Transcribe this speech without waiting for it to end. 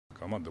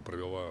Команда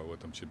провела в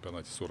этом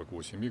чемпионате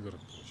 48 игр.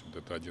 В общем-то,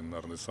 это один,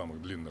 наверное, из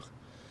самых длинных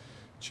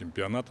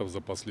чемпионатов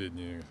за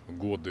последние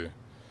годы.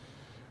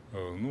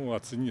 Ну,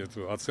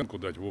 оценку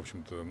дать, в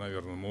общем-то,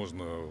 наверное,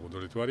 можно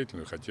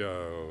удовлетворительную,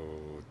 хотя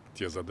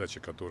те задачи,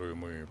 которые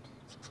мы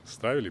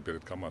ставили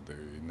перед командой,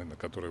 на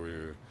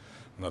которые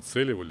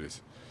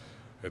нацеливались,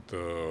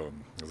 это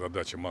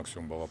задача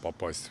максимум была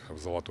попасть в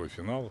золотой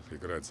финал,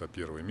 играть за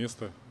первое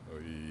место,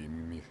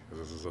 и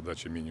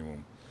задача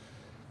минимум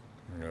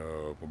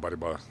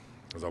борьба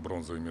за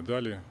бронзовые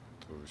медали,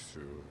 то есть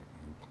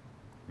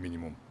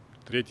минимум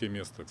третье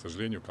место. К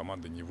сожалению,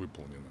 команда не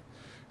выполнена.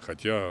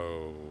 Хотя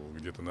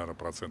где-то, наверное,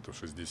 процентов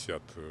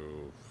 60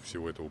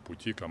 всего этого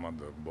пути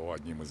команда была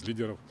одним из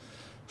лидеров,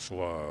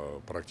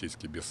 шла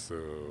практически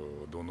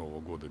до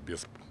Нового года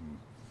без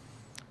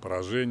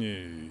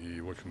поражений и,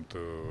 в общем-то,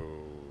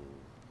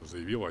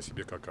 заявила о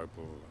себе как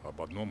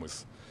об одном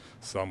из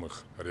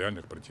самых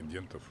реальных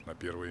претендентов на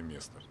первое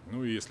место.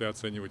 Ну и если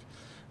оценивать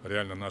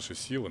реально наши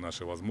силы,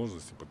 наши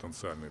возможности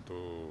потенциальные,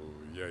 то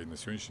я и на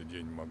сегодняшний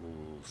день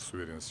могу с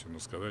уверенностью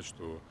сказать,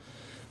 что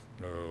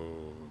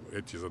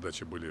эти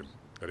задачи были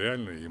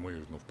реальны, и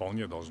мы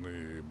вполне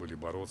должны были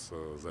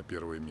бороться за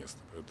первое место.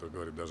 Это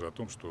говорит даже о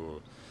том,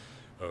 что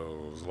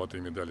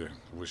золотые медали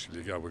высшей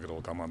лиги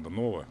выиграла команда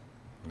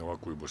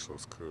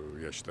Новокуйбышевск,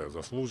 я считаю,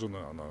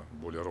 заслуженно. Она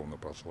более ровно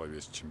прошла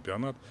весь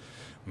чемпионат.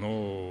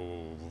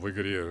 Но в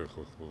игре,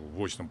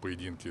 в очном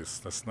поединке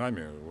с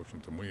нами, в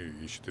общем-то, мы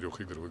из 4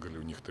 игр выиграли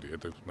у них 3.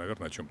 Это,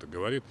 наверное, о чем-то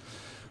говорит,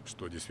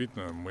 что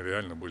действительно мы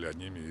реально были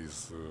одними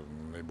из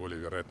наиболее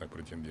вероятных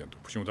претендентов.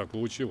 Почему так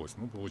получилось?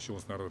 Ну,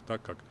 получилось, наверное,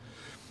 так, как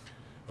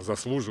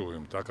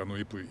заслуживаем, так оно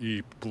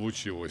и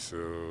получилось.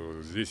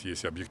 Здесь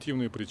есть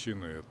объективные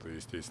причины, это,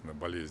 естественно,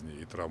 болезни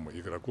и травмы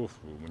игроков.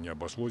 Не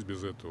обошлось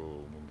без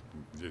этого.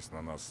 Здесь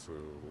на нас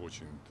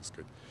очень, так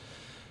сказать,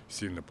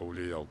 сильно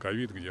повлиял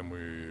ковид, где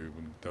мы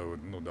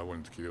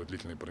довольно-таки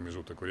длительный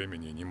промежуток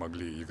времени не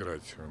могли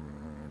играть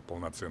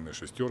полноценной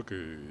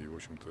шестеркой и, в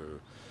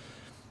общем-то,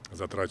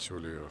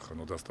 затрачивали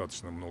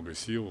достаточно много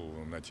сил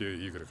на те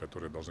игры,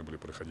 которые должны были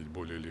проходить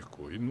более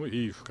легко.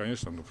 И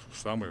конечно,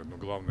 самая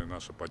главная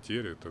наша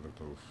потеря это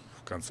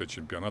в конце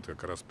чемпионата,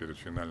 как раз перед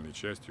финальной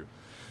частью,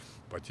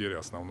 потеря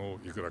основного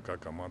игрока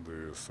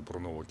команды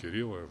Сапрунова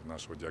Кирилла,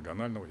 нашего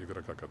диагонального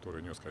игрока,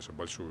 который нес, конечно,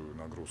 большую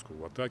нагрузку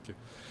в атаке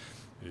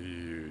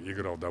и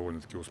играл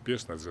довольно-таки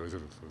успешно,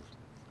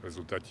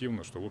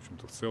 результативно, что, в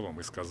общем-то, в целом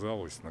и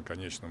сказалось на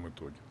конечном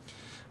итоге.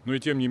 Но и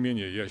тем не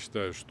менее, я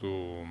считаю,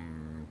 что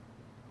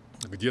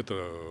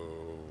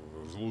где-то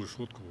злую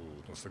шутку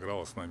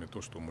сыграло с нами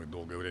то, что мы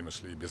долгое время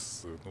шли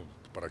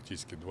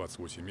практически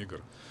 28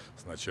 игр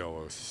с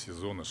начала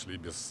сезона шли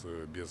без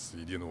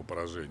единого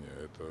поражения.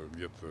 Это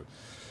где-то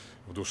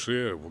в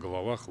душе, в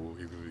головах у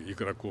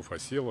игроков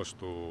осело,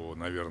 что,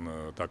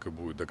 наверное, так и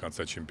будет до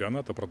конца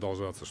чемпионата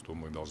продолжаться, что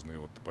мы должны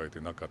по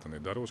этой накатанной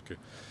дорожке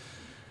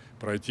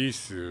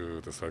пройтись,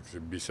 так сказать,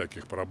 без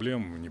всяких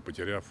проблем, не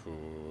потеряв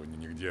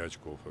нигде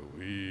очков.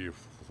 И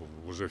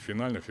уже в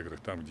финальных играх,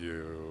 там,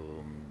 где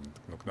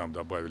к нам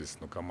добавились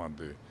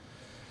команды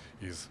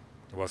из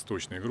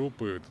восточной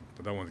группы,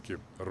 довольно-таки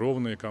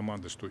ровные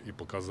команды, что и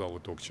показал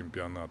итог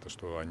чемпионата,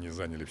 что они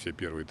заняли все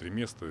первые 3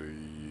 места.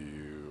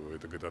 И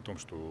это говорит о том,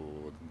 что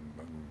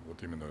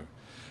вот именно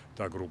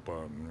та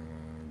группа,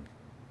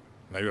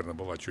 наверное,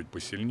 была чуть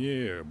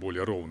посильнее,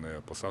 более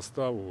ровная по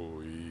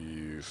составу,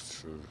 и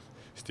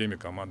с теми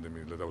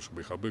командами, для того,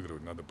 чтобы их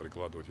обыгрывать, надо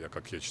прикладывать,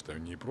 как я считаю,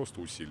 не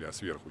просто усилия, а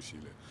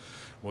сверхусилия.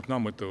 Вот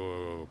нам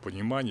этого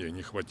понимания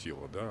не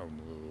хватило, да,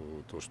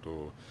 то,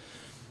 что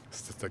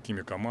с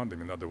такими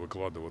командами надо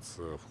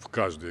выкладываться в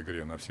каждой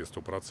игре на все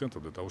 100%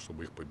 для того,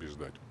 чтобы их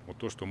побеждать. Вот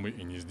то, что мы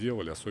и не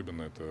сделали,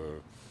 особенно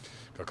это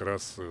как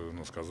раз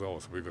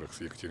сказалось в играх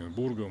с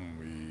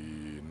Екатеринбургом,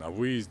 и на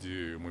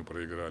выезде мы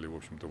проиграли, в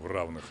общем-то, в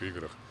равных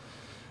играх.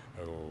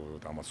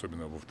 Там,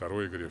 особенно во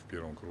второй игре, в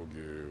первом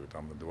круге,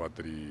 там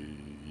 2-3,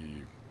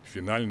 и в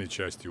финальной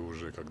части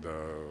уже,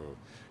 когда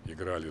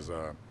играли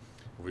за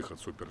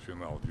выход в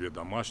суперфинал, 2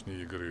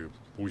 домашние игры,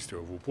 пусть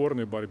в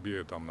упорной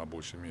борьбе, там на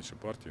больше-меньше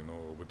партий,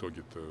 но в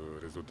итоге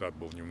результат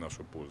был не в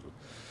нашу пользу.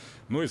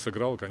 Ну и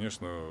сыграл,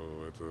 конечно,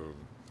 это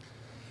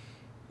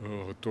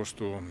то,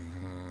 что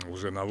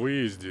уже на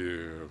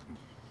выезде,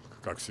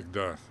 как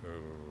всегда,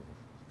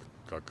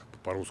 как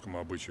по русскому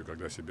обычаю,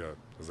 когда себя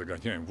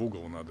загоняем в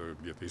угол, надо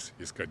где-то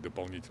искать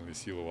дополнительные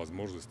силы,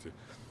 возможности.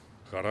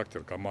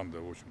 Характер команда,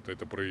 в общем-то,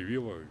 это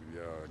проявила.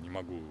 Я не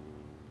могу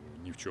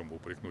ни в чем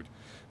упрекнуть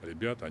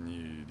ребят.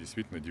 Они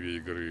действительно 2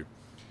 игры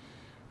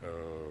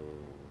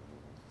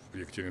в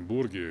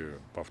Екатеринбурге,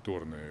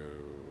 повторные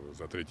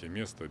за 3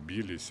 место,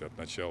 бились от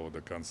начала до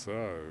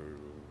конца.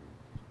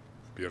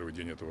 В первый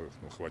день этого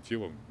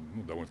хватило,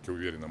 довольно-таки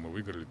уверенно мы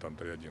выиграли там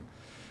 3-1.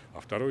 А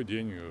второй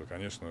день,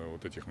 конечно,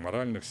 вот этих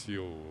моральных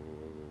сил,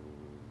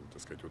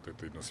 так сказать, вот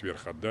этой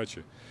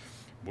сверхотдачи,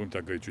 будем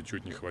так говорить,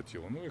 чуть-чуть не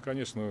хватило. Ну и,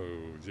 конечно,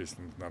 здесь,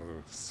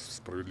 наверное,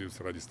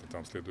 справедливости ради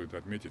там следует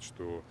отметить,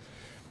 что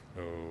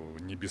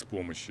не без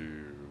помощи,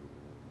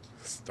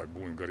 так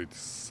будем говорить,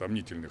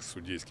 сомнительных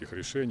судейских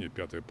решений,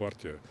 5-я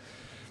партия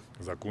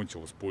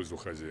закончилась в пользу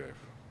хозяев.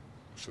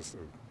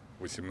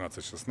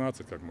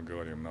 18-16, как мы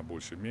говорим, на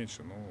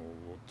больше-меньше. Но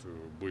вот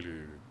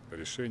были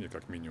решения,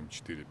 как минимум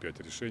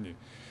 4-5 решений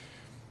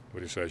в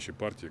решающей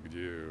партии,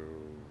 где,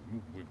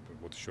 ну,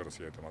 вот еще раз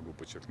я это могу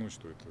подчеркнуть,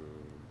 что это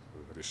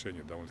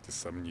решения довольно-таки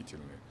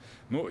сомнительные.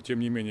 Но, тем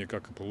не менее,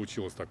 как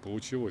получилось, так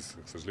получилось.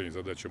 К сожалению,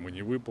 задачу мы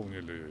не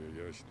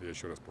выполнили. Я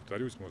еще раз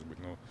повторюсь, может быть,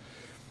 но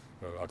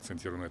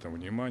акцентирую на этом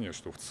внимание,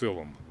 что в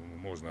целом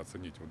можно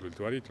оценить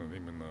удовлетворительно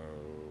именно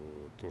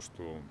то,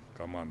 что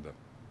команда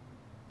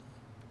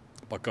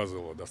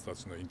показывала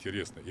достаточно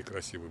интересный и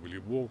красивый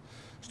волейбол,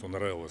 что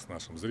нравилось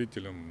нашим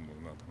зрителям,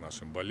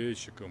 нашим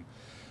болельщикам,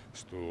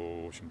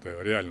 что, в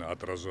общем-то, реально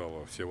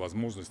отражало все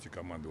возможности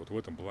команды. Вот в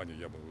этом плане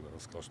я бы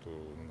сказал, что,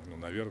 ну,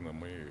 наверное,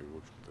 мы, в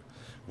общем-то,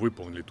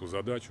 выполнили ту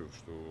задачу,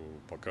 что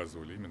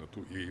показывали именно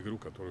ту игру,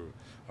 которую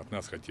от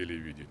нас хотели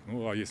видеть.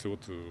 Ну, а если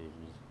вот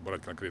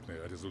брать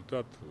конкретный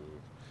результат,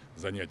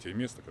 занятие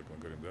места, как мы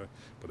говорим, да,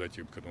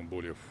 подойти к этому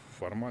более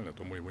формально,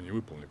 то мы его не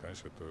выполнили.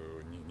 Конечно, это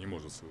не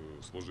может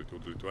служить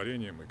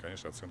удовлетворением, и,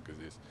 конечно, оценка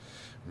здесь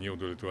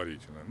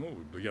неудовлетворительная. Ну,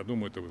 я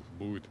думаю, это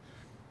будет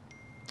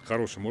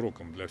хорошим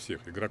уроком для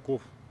всех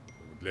игроков,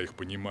 для их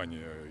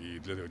понимания и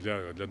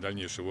для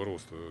дальнейшего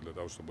роста, для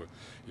того, чтобы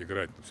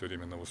играть все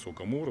время на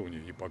высоком уровне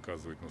и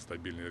показывать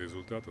стабильные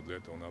результаты. Для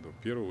этого надо в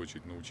первую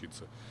очередь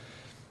научиться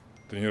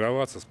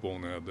тренироваться с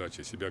полной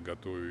отдачей, себя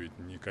готовить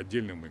не к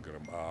отдельным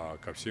играм, а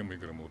ко всем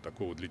играм вот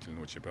такого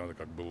длительного чемпионата,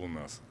 как был у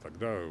нас.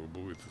 Тогда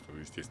будет,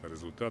 естественно,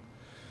 результат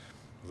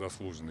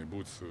заслуженный,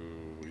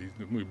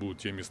 и будут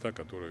те места,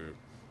 которые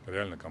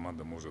реально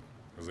команда может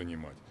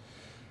занимать.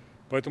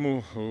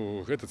 Поэтому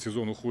этот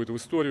сезон уходит в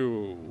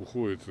историю,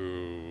 уходит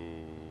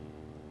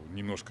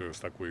немножко с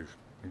такой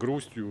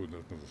грустью,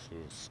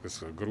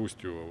 с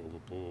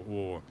грустью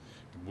о,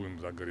 будем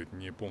так говорить,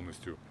 не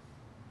полностью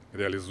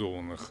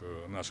реализованных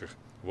наших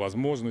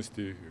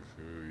возможностей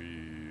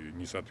и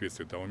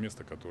несоответствие того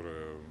места,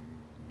 которое,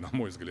 на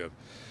мой взгляд,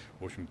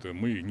 в общем-то,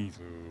 мы не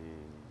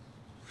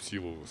в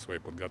силу своей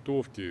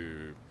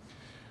подготовки,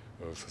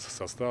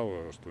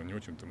 состава, что не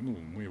очень-то, ну,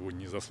 мы его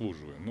не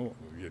заслуживаем. Но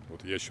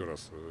вот я еще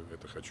раз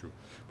это хочу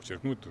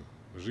подчеркнуть.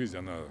 Жизнь,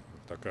 она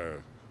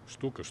такая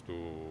штука,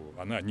 что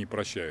она не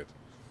прощает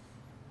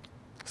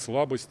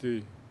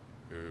слабостей,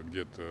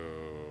 где-то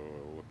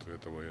вот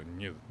этого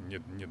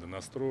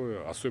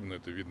недонастроя, особенно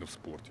это видно в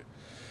спорте.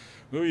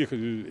 Ну и,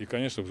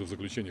 конечно, в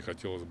заключение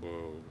хотелось бы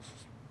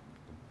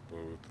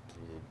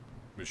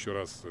еще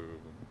раз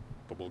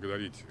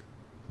поблагодарить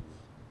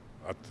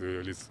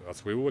от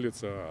своего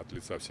лица, от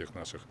лица всех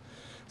наших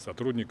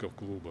сотрудников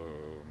клуба,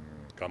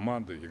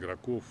 команды,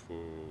 игроков,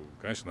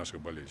 конечно,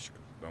 наших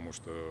болельщиков. Потому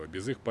что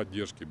без их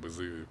поддержки,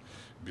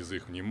 без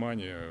их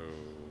внимания,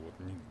 вот,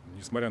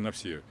 несмотря на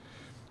все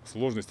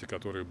сложности,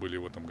 которые были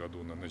в этом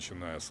году,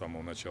 начиная с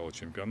самого начала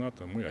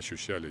чемпионата, мы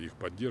ощущали их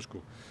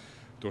поддержку,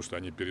 то, что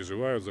они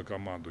переживают за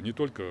команду, не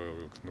только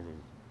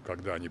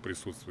когда они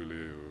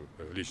присутствовали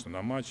лично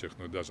на матчах,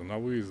 но и даже на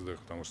выездах,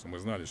 потому что мы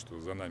знали, что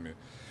за нами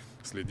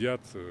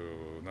следят,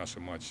 наши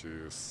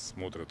матчи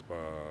смотрят по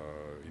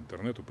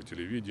интернету, по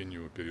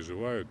телевидению,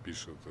 переживают,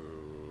 пишут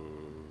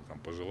там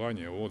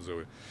пожелания,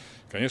 отзывы.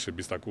 Конечно,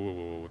 без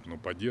такого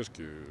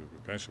поддержки,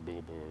 конечно,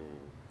 было бы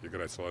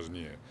играть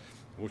сложнее.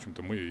 В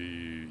общем-то, мы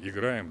и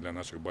играем для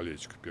наших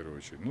болельщиков в первую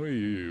очередь. Ну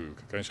и,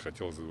 конечно,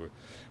 хотелось бы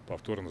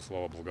повторно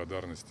слова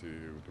благодарности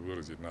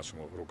выразить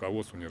нашему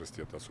руководству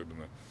университета,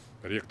 особенно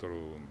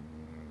ректору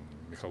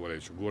Михаилу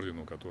Валерьевичу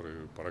Гордину,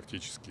 который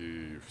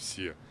практически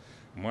все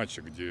матчи,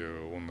 где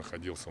он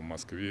находился в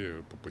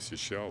Москве,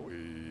 посещал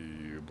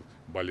и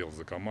болел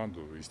за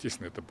команду.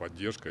 Естественно, эта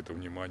поддержка, это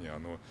внимание,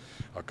 оно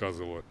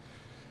оказывало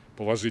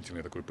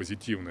положительное, такое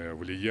позитивное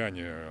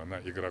влияние на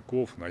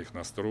игроков, на их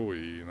настрой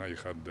и на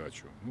их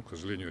отдачу. Ну, к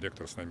сожалению,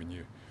 ректор с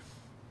нами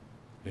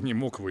не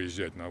мог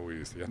выезжать на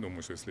выезд. Я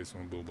думаю, что если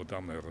он был бы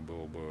там, наверное,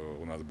 было бы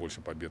у нас больше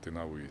побед и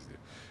на выезде.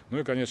 Ну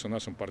и, конечно,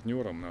 нашим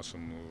партнерам,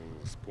 нашим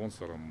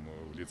спонсорам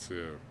в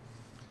лице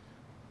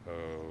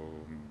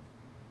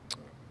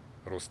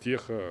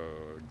Ростеха,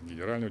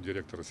 генерального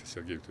директора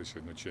Сергея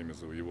Викторовича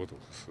Чемезова, его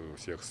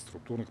всех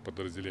структурных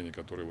подразделений,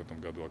 которые в этом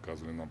году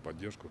оказывали нам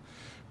поддержку.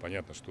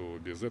 Понятно, что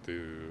без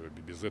этой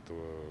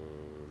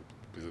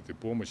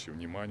помощи,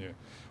 внимания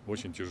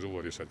очень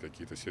тяжело решать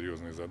какие-то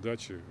серьезные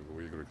задачи,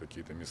 выигрывать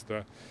какие-то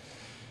места.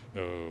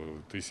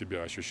 Ты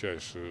себя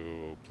ощущаешь,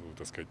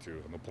 так сказать,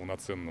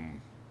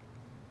 полноценным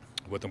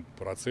в этом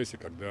процессе,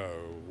 когда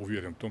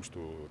уверен в том,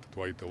 что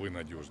твои тылы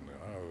надежны.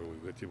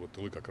 А эти вот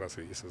тылы как раз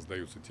и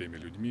создаются теми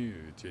людьми,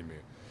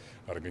 теми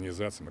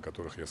организациями, о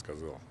которых я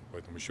сказал.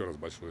 Поэтому еще раз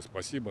большое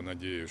спасибо.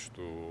 Надеюсь,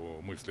 что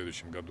мы в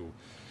следующем году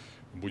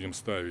будем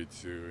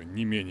ставить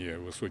не менее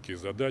высокие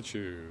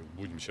задачи.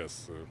 Будем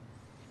сейчас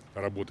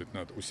работать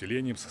над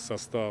усилением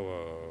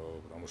состава,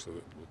 потому что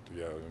вот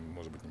я,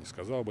 может быть, не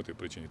сказал об этой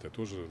причине, это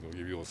тоже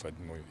явилось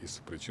одной из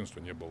причин,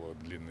 что не было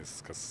длинной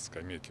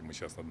скамейки. Мы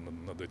сейчас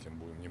над этим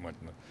будем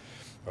внимательно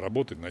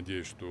работать.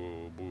 Надеюсь,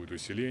 что будет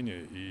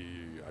усиление,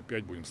 и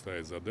опять будем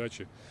ставить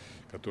задачи,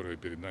 которые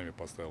перед нами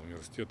поставил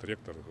университет,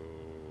 ректор,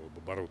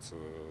 бороться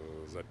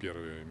за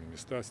первые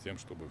места с тем,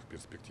 чтобы в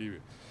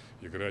перспективе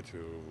играть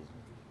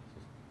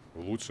в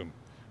лучшем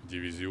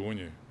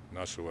дивизионе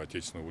нашего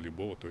отечественного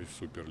волейбола, то есть в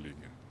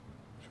Суперлиге.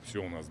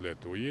 Все у нас для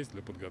этого есть,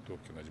 для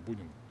подготовки, значит,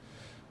 будем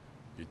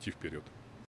идти вперед.